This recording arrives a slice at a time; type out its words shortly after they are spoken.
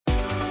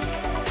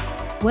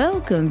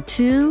Welcome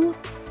to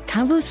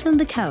Convos from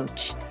the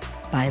Couch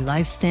by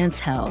LifeStance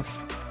Health,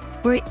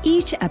 where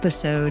each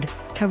episode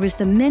covers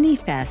the many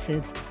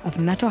facets of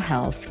mental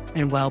health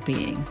and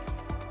well-being.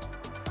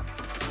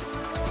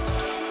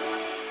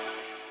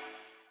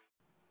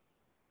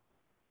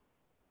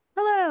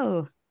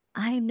 Hello,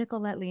 I'm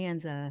Nicolette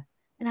Lianza,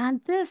 and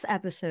on this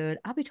episode,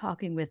 I'll be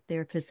talking with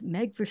therapist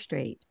Meg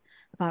Verstraete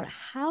about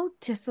how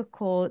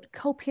difficult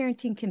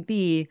co-parenting can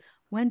be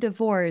when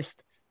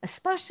divorced,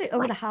 especially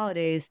over the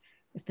holidays,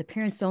 if the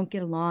parents don't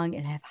get along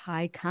and have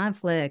high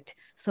conflict.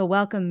 So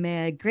welcome,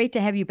 Meg. Great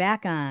to have you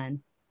back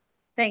on.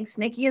 Thanks,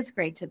 Nikki. It's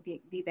great to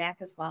be back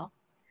as well.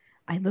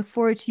 I look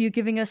forward to you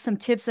giving us some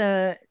tips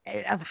of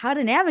how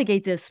to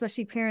navigate this,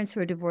 especially parents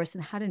who are divorced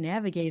and how to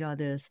navigate all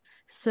this.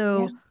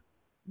 So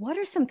what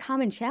are some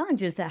common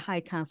challenges that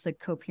high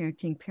conflict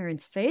co-parenting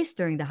parents face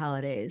during the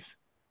holidays?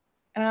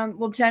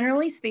 Well,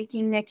 generally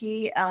speaking,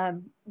 Nikki,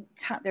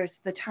 there's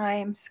the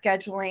time,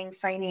 scheduling,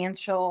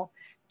 financial,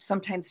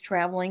 sometimes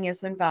traveling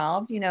is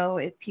involved. You know,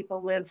 if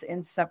people live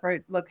in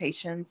separate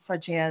locations,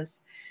 such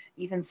as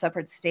even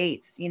separate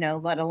states,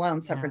 let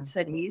alone separate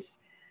cities,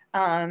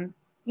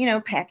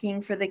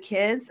 packing for the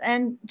kids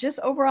and just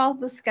overall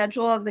the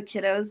schedule of the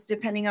kiddos,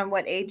 depending on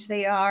what age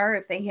they are,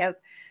 if they have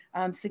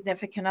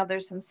significant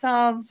others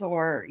themselves,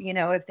 or,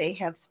 if they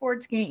have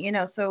sports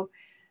game,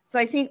 so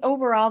I think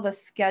overall the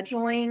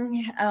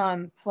scheduling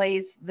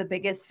plays the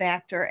biggest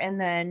factor, and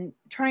then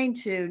trying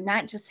to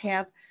not just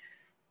have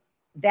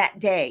that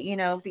day,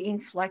 being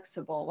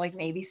flexible, like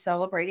maybe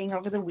celebrating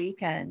over the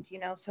weekend,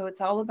 so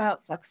it's all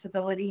about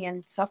flexibility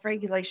and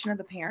self-regulation of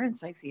the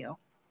parents, I feel.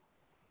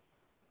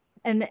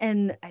 And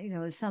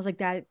it sounds like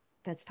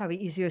that's probably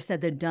easier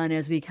said than done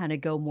as we kind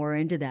of go more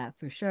into that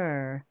for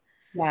sure.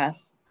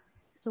 Yes.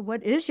 So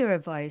what is your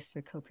advice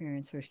for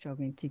co-parents who are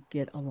struggling to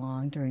get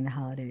along during the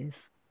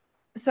holidays?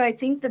 So I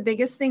think the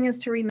biggest thing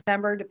is to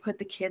remember to put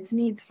the kids'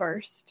 needs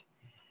first.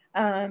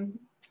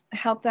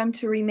 Help them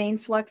to remain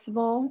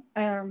flexible,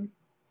 and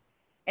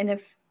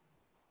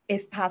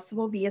if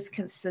possible, be as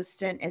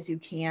consistent as you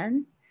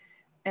can,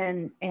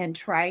 and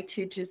try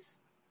to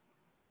just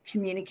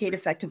communicate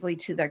effectively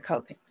to the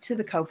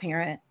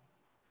co-parent,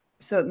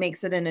 so it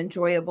makes it an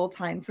enjoyable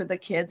time for the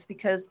kids,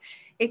 because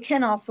it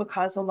can also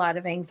cause a lot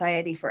of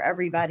anxiety for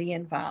everybody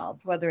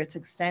involved, whether it's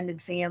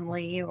extended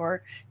family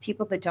or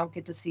people that don't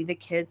get to see the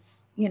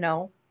kids,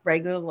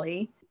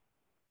 regularly.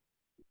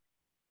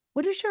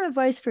 What is your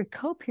advice for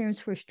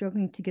co-parents who are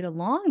struggling to get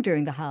along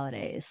during the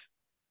holidays?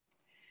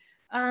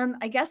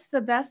 I guess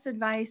the best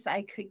advice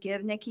I could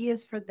give, Nikki,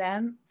 is for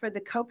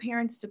the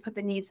co-parents to put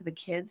the needs of the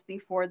kids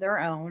before their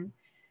own,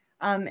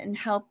 and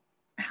help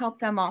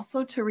them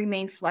also to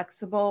remain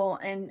flexible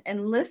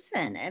and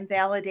listen and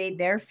validate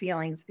their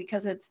feelings,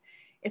 because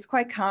it's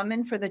quite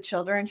common for the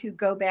children who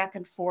go back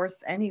and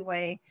forth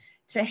anyway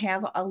to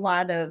have a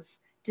lot of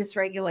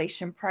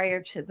dysregulation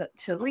prior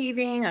to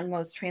leaving on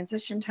those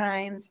transition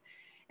times,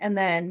 and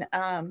then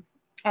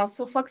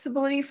also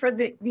flexibility for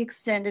the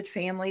extended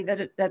family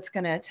that's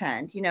going to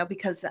attend,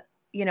 because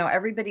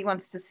everybody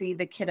wants to see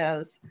the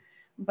kiddos,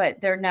 but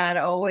they're not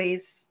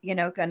always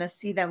going to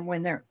see them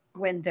when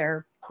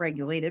they're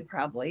regulated,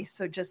 probably.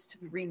 So just to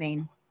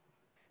remain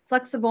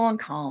flexible and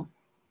calm.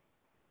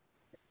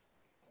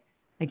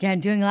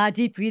 Again, doing a lot of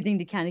deep breathing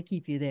to kind of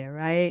keep you there,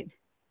 right?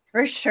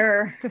 For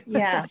sure.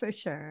 Yeah. For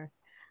sure.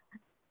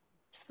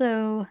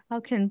 So how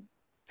can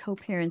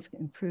co-parents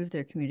improve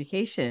their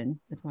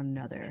communication with one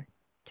another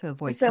to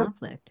avoid So,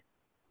 conflict?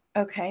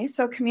 okay.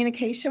 So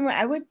communication,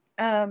 I would,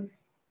 I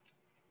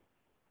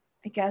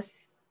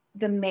guess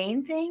the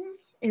main thing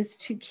is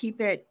to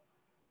keep it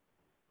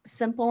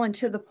simple and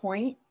to the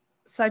point,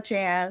 such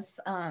as,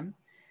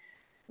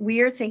 we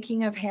are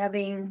thinking of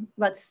having,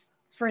 let's,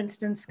 for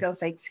instance, go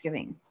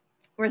Thanksgiving.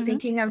 We're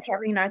thinking of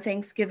having our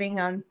Thanksgiving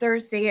on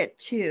Thursday at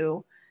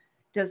 2.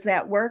 Does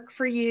that work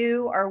for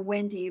you? Or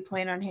when do you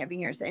plan on having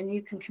yours? And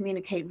you can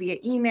communicate via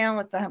email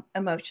if the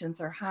emotions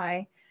are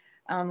high.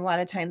 A lot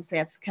of times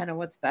that's kind of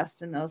what's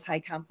best in those high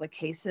conflict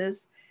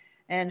cases,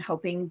 and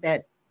hoping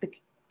that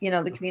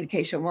the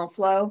communication will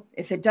flow.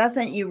 If it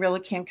doesn't, you really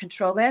can't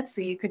control that.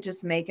 So you could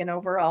just make an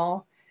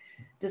overall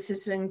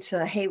decision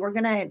to, hey, we're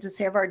going to just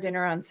have our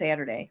dinner on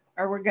Saturday,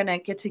 or we're going to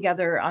get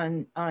together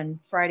on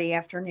Friday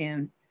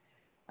afternoon.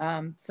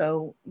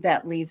 So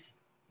that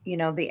leaves,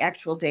 the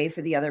actual day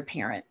for the other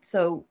parent.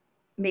 So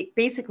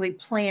basically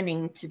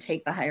planning to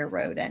take the higher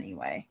road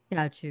anyway.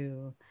 Got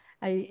you.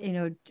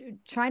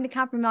 Trying to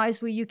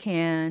compromise where you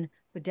can,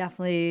 but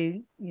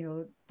definitely,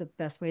 the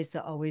best way is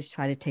to always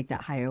try to take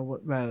that higher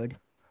road.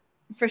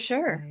 For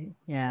sure. Right?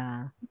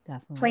 Yeah,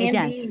 definitely. Plan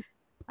Again, B.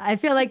 I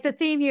feel like the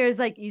theme here is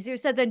like easier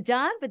said than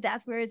done, but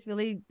that's where it's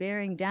really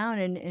bearing down,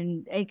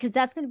 and because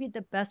that's going to be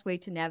the best way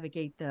to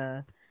navigate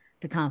the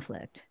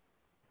conflict.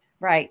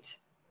 Right.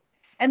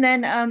 And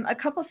then a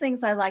couple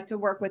things I like to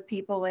work with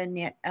people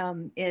in,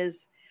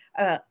 is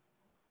the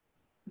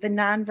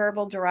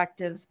nonverbal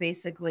directives,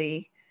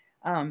 basically,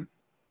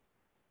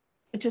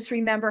 just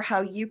remember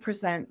how you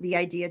present the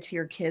idea to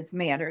your kids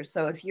matters.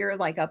 So if you're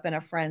like up in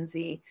a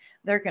frenzy,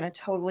 they're going to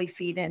totally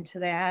feed into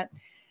that.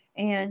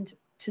 And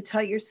to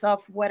tell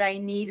yourself what I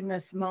need in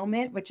this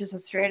moment, which is a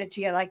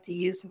strategy I like to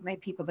use with my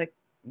people that,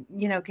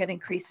 get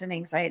increased in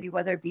anxiety,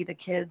 whether it be the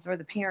kids or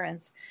the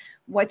parents.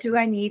 What do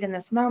I need in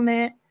this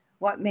moment?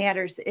 What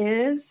matters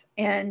is,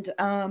 and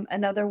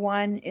another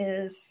one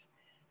is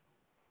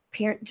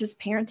just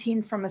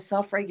parenting from a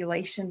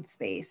self-regulation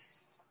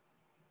space.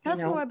 Tell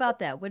us more about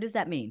that. What does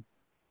that mean?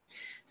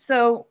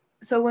 So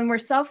when we're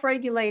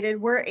self-regulated,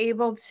 we're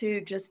able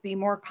to just be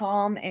more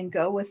calm and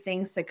go with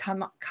things that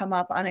come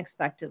up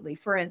unexpectedly.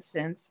 For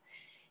instance,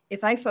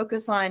 if I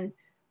focus on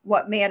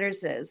what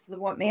matters is, the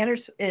what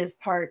matters is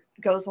part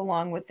goes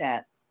along with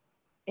that,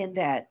 in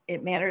that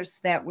it matters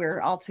that we're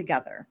all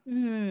together.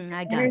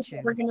 I got you.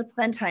 We're going to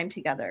spend time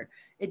together.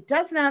 It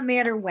does not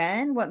matter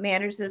when. What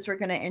matters is we're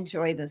going to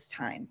enjoy this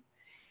time.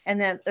 And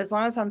then as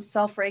long as I'm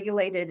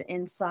self-regulated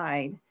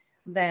inside,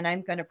 then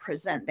I'm going to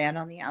present that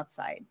on the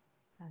outside.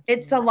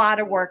 It's a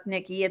lot of work,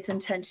 Nikki. It's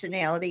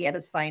intentionality at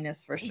its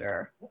finest, for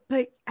sure.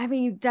 But I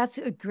mean, that's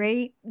a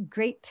great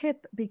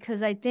tip,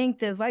 because I think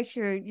the advice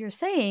you're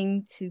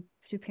saying to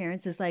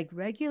parents is like,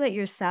 regulate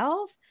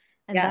yourself,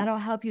 and that'll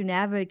help you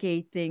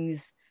navigate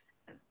things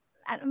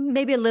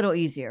maybe a little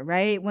easier,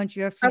 right? Once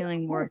you're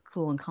feeling more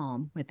cool and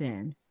calm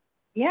within.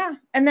 Yeah.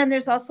 And then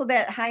there's also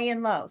that high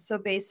and low. So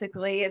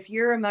basically, if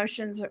your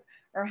emotions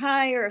are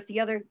high, or if the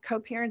other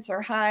co-parents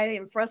are high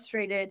and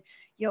frustrated,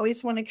 you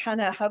always want to kind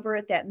of hover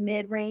at that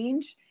mid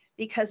range,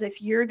 because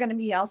if you're going to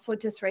be also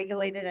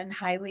dysregulated and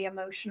highly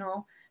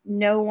emotional,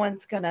 no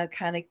one's going to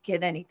kind of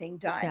get anything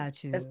done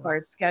as far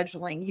as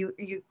scheduling.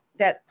 You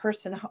that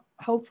person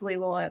hopefully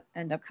will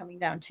end up coming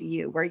down to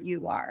you where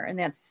you are, and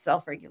that's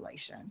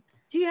self-regulation.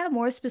 Do you have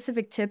more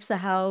specific tips of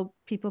how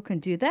people can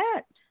do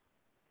that?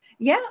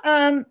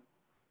 Yeah.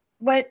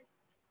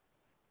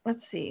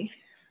 Let's see.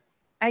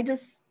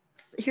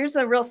 Here's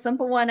a real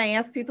simple one. I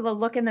ask people to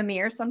look in the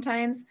mirror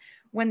sometimes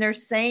when they're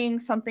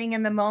saying something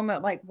in the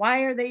moment, like,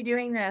 why are they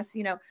doing this?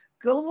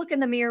 Go look in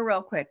the mirror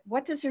real quick.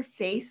 What does your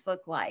face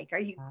look like? Are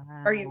you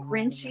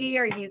grinchy?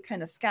 Are you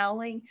kind of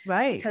scowling?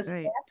 Right. Because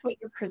that's what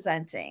you're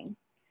presenting,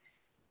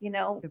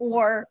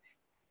 or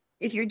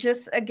if you're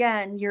just,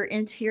 again, your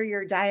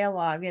interior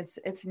dialogue,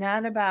 it's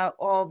not about,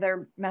 oh,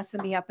 they're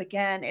messing me up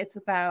again. It's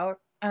about,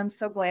 I'm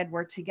so glad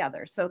we're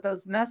together. So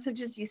those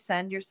messages you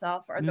send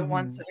yourself are the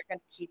ones that are going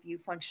to keep you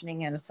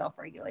functioning in a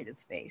self-regulated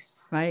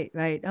space. Right.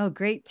 Oh,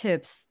 great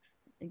tips.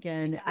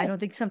 Again, I don't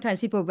think sometimes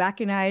people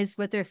recognize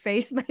what their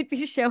face might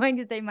be showing,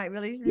 that they might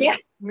really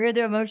wear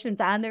their emotions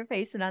on their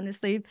face and on their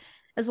sleeve,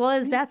 as well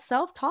as that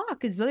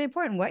self-talk is really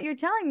important. What you're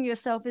telling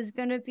yourself is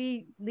going to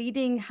be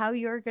leading how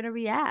you're going to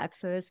react.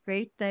 So it's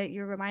great that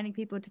you're reminding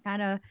people to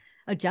kind of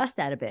adjust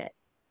that a bit.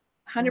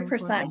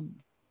 100%.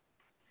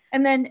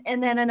 And then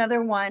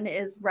another one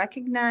is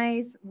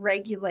recognize,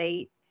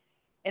 regulate,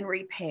 and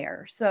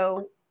repair.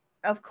 So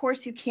of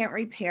course you can't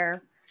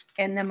repair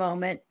in the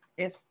moment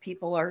if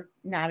people are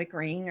not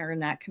agreeing or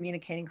not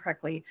communicating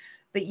correctly,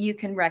 but you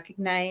can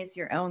recognize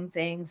your own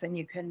things, and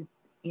you can,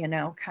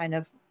 kind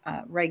of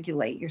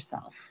regulate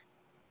yourself.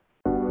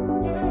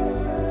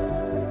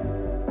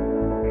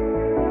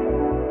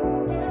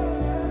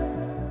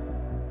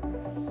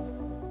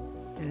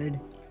 Good.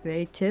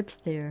 Great tips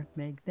there,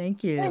 Meg.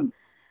 Thank you. Yeah.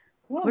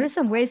 What are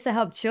some ways to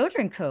help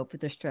children cope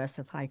with the stress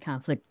of high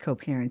conflict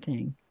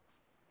co-parenting?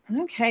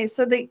 Okay.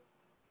 So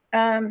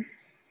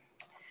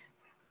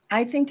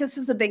I think this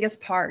is the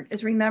biggest part,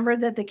 is remember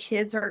that the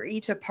kids are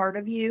each a part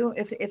of you.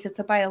 If it's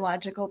a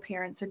biological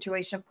parent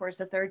situation, of course,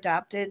 if they're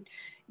adopted,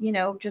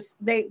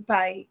 just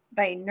by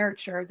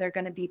nurture, they're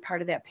going to be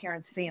part of that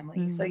parent's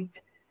family.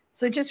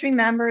 So just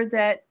remember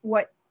that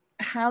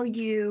how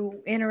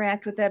you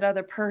interact with that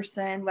other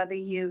person, whether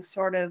you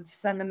sort of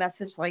send the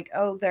message like,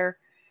 oh, they're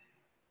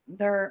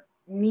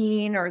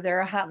mean, or they're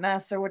a hot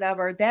mess, or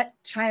whatever, that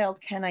child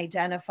can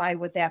identify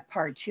with that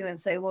part too and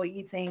say, well,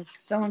 you think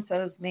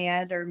so-and-so's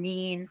mad or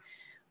mean.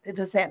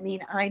 Does that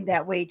mean I'm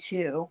that way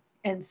too?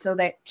 And so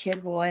that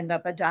kid will end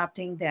up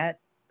adopting that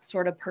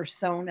sort of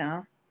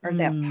persona, or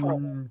that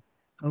part.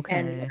 Okay.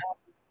 And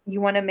you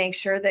want to make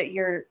sure that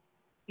you're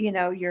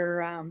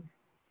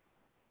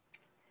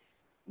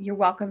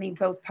welcoming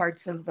both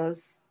parts of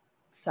those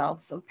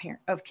selves of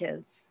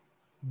kids.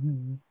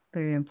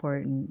 Very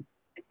important.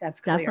 That's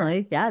clear.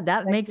 Definitely. Yeah,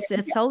 that makes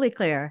it totally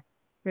clear.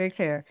 Very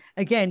clear.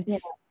 Again,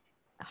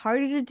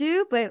 harder to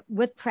do, but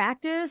with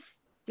practice,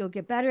 you'll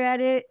get better at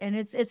it. And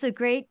it's a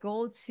great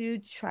goal to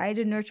try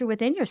to nurture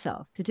within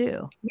yourself to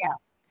do. Yeah.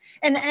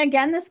 And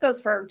again, this goes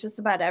for just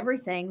about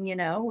everything,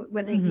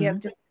 when you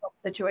have difficult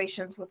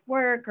situations with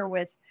work, or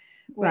with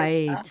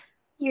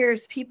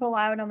peers, people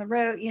out on the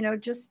road,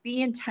 just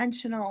be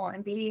intentional,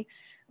 and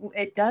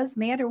it does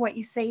matter what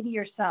you say to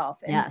yourself.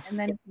 And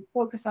then if you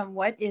focus on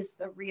what is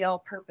the real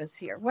purpose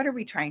here, what are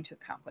we trying to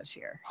accomplish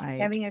here?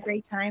 Having a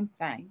great time?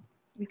 Fine.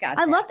 We got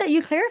I love that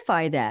you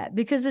clarify that,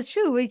 because it's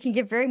true. We can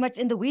get very much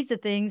in the weeds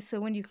of things.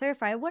 So when you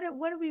clarify, what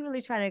are we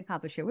really trying to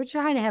accomplish here? We're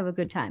trying to have a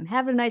good time,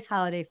 have a nice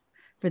holiday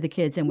for the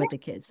kids and Yeah. with the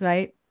kids,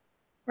 right?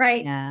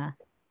 Right. Yeah.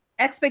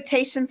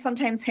 Expectations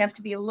sometimes have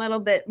to be a little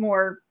bit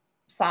more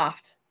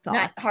soft,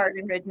 not Soft. hard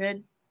and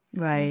rigid.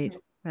 Right. Mhm.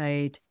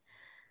 Right.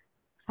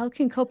 How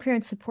can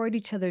co-parents support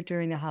each other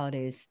during the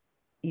holidays,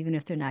 even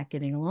if they're not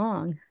getting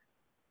along?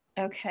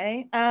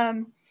 Okay.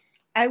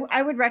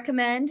 I would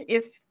recommend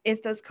if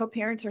those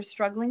co-parents are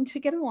struggling to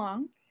get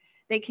along,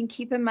 they can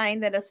keep in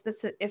mind that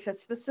if a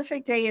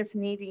specific day is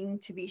needing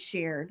to be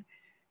shared,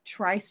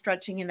 try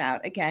stretching it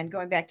out. Again,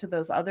 going back to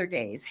those other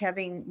days,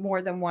 having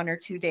more than 1 or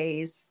 2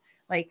 days.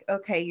 Like,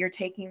 okay, you're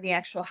taking the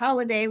actual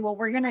holiday. Well,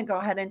 we're going to go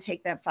ahead and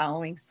take that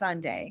following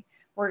Sunday,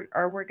 or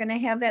we're going to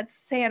have that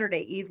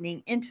Saturday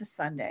evening into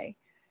Sunday.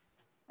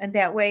 And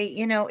that way,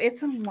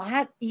 it's a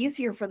lot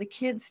easier for the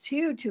kids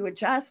too to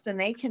adjust, and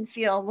they can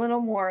feel a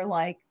little more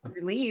like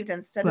relieved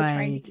instead of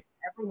trying to Right. get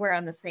everywhere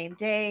on the same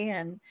day.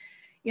 And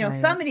Right.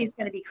 somebody's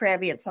going to be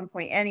crabby at some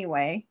point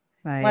anyway,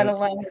 let Right.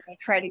 alone if they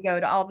try to go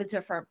to all the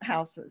different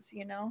houses.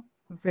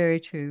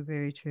 Very true.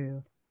 Very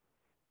true.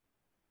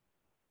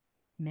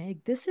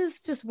 Meg, this is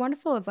just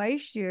wonderful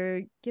advice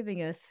you're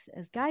giving us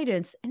as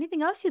guidance.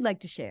 Anything else you'd like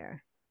to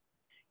share?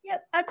 Yeah,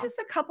 just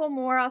a couple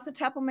more off the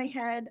top of my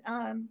head.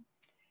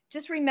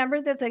 Just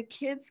remember that the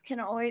kids can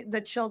always, the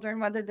children,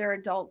 whether they're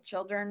adult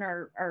children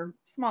or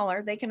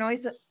smaller, they can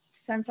always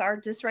sense our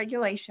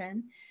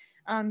dysregulation.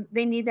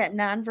 They need that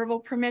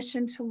nonverbal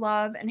permission to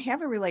love and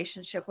have a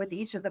relationship with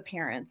each of the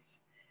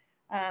parents,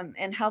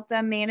 and help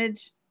them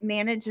manage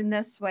in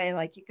this way.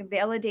 Like, you can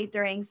validate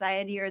their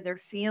anxiety or their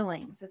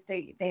feelings. If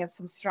they have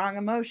some strong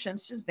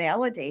emotions, just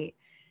validate,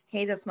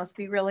 hey, this must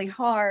be really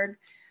hard.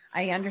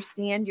 I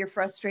understand you're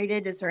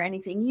frustrated. Is there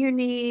anything you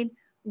need?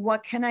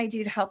 What can I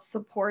do to help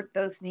support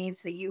those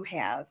needs that you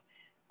have?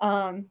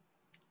 And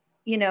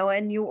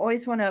you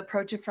always want to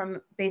approach it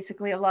from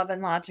basically a love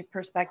and logic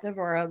perspective,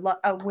 or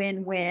a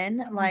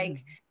win-win.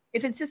 Like,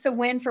 if it's just a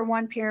win for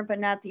one parent but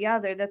not the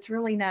other, that's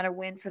really not a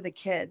win for the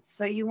kids.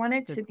 So you want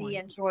it to be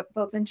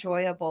both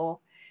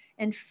enjoyable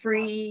and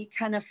free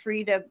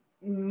to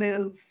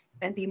move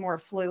and be more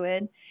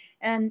fluid.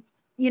 And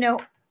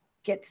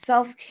get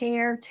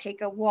self-care,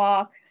 take a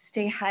walk,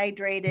 stay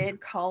hydrated,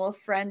 call a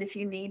friend if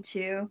you need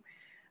to.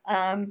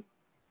 um,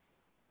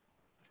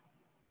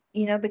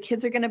 the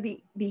kids are going to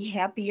be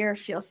happier,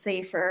 feel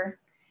safer,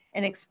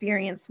 and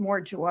experience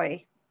more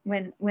joy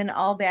when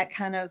all that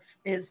kind of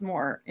is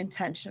more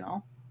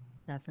intentional.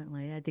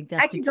 Definitely. I think I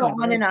that's the could go key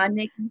on and word. on,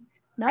 Nikki.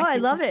 No, I I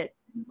could love just, it.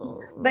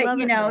 but Love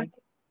it, Meg.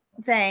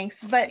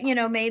 thanks. But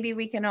maybe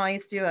we can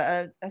always do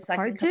a Part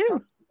second two.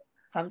 component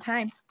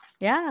sometime.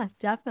 Yeah,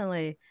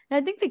 definitely.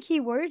 And I think the key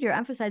word you're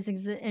emphasizing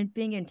is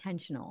being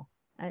intentional.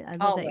 I love that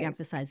you're Always.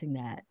 emphasizing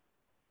that.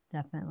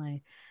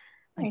 Definitely.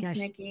 My Thanks, gosh.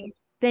 Nikki.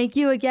 Thank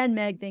you again,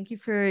 Meg. Thank you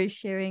for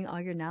sharing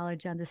all your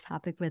knowledge on this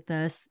topic with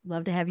us.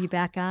 Love to have you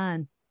back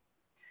on.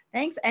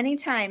 Thanks.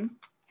 Anytime.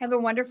 Have a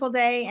wonderful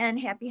day and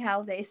happy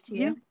holidays to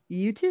you.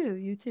 You too.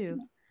 You too.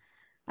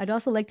 I'd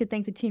also like to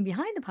thank the team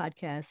behind the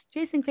podcast,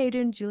 Jason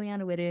Clayton,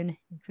 Juliana Whitten,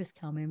 and Chris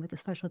Kelman, with a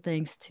special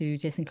thanks to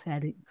Jason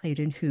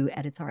Clayton, who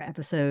edits our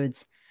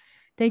episodes.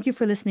 Thank you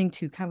for listening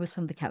to Convos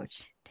from the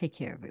Couch. Take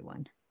care,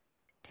 everyone.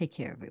 Take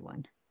care,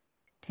 everyone.